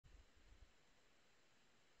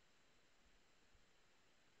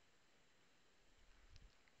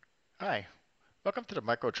Hi, welcome to the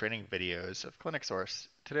micro training videos of ClinicSource.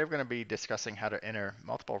 Today we're going to be discussing how to enter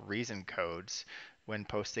multiple reason codes when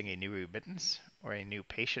posting a new remittance or a new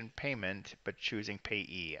patient payment, but choosing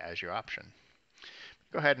payee as your option.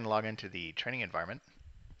 Go ahead and log into the training environment.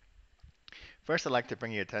 First, I'd like to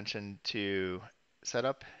bring your attention to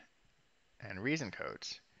setup and reason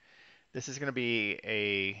codes. This is going to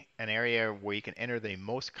be an area where you can enter the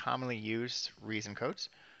most commonly used reason codes.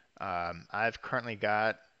 I've currently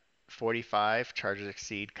got 45 charges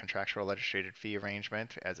exceed contractual legislated fee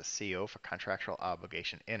arrangement as a CO for contractual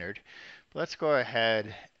obligation entered. But let's go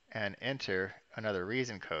ahead and enter another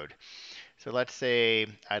reason code. So let's say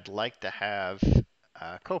I'd like to have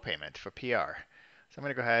a copayment for PR. So I'm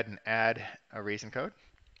going to go ahead and add a reason code.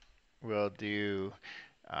 We'll do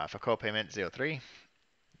for copayment 03,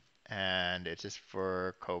 and it's just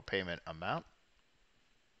for copayment amount.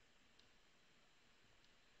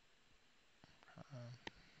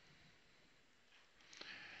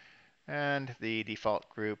 And the default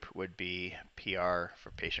group would be PR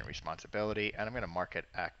for patient responsibility, and I'm going to mark it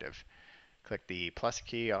active. Click the plus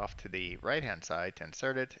key off to the right hand side to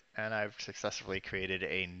insert it, and I've successfully created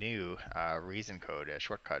a new reason code as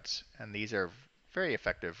shortcuts, and these are very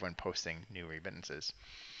effective when posting new remittances.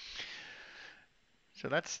 So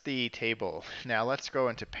that's the table. Now let's go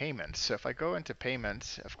into payments. So if I go into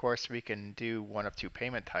payments, of course we can do one of two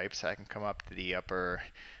payment types. I can come up to the upper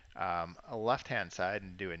left-hand side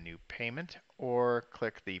and do a new payment, or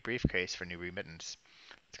click the briefcase for new remittance.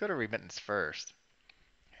 Let's go to remittance first.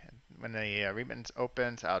 When the remittance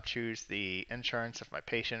opens, I'll choose the insurance of my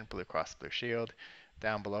patient, Blue Cross Blue Shield.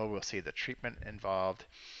 Down below, we'll see the treatment involved.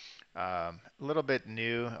 A little bit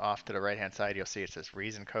new off to the right-hand side, you'll see it says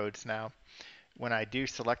reason codes now. When I do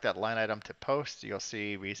select that line item to post, you'll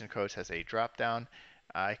see reason codes has a drop down.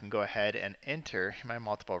 I can go ahead and enter my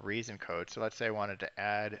multiple reason codes. So let's say I wanted to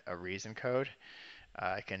add a reason code.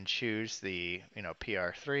 I can choose the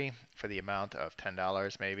PR3 for the amount of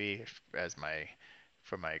 $10 maybe as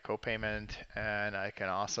for my copayment, and I can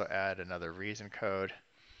also add another reason code,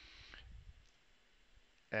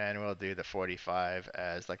 and we'll do the 45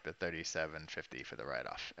 as like the 37.50 for the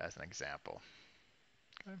write-off as an example.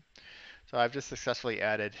 Okay. So I've just successfully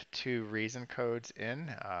added two reason codes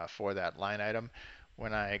in for that line item.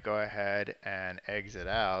 When I go ahead and exit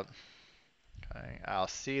out, okay, I'll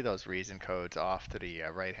see those reason codes off to the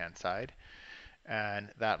right-hand side. And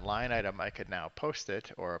that line item, I could now post it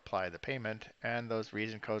or apply the payment, and those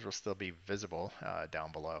reason codes will still be visible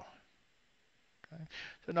down below. Okay.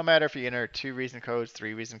 So no matter if you enter two reason codes,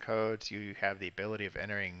 three reason codes, you have the ability of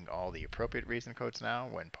entering all the appropriate reason codes now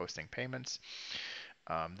when posting payments.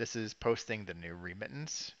 This is posting the new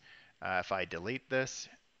remittance. If I delete this,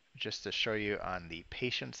 just to show you on the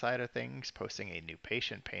patient side of things, posting a new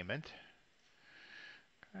patient payment.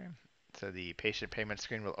 Okay. So the patient payment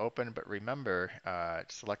screen will open, but remember,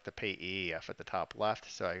 select the payee at the top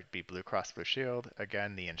left. So I'd be Blue Cross Blue Shield.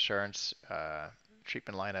 Again, the insurance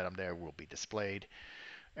treatment line item there will be displayed.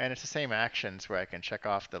 And it's the same actions where I can check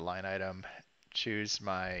off the line item, choose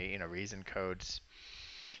my reason codes,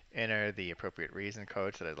 enter the appropriate reason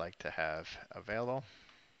codes that I'd like to have available.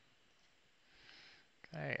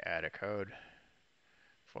 Okay, add a code,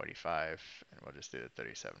 45, and we'll just do the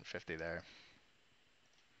 37.50 there.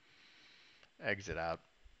 Exit out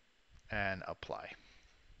and apply.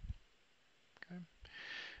 Okay.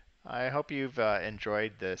 I hope you've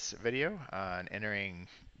enjoyed this video on entering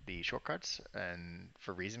the shortcuts and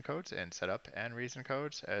for reason codes and setup and reason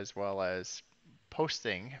codes, as well as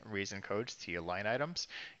posting reason codes to your line items,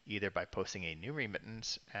 either by posting a new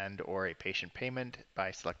remittance and or a patient payment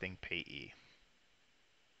by selecting payee.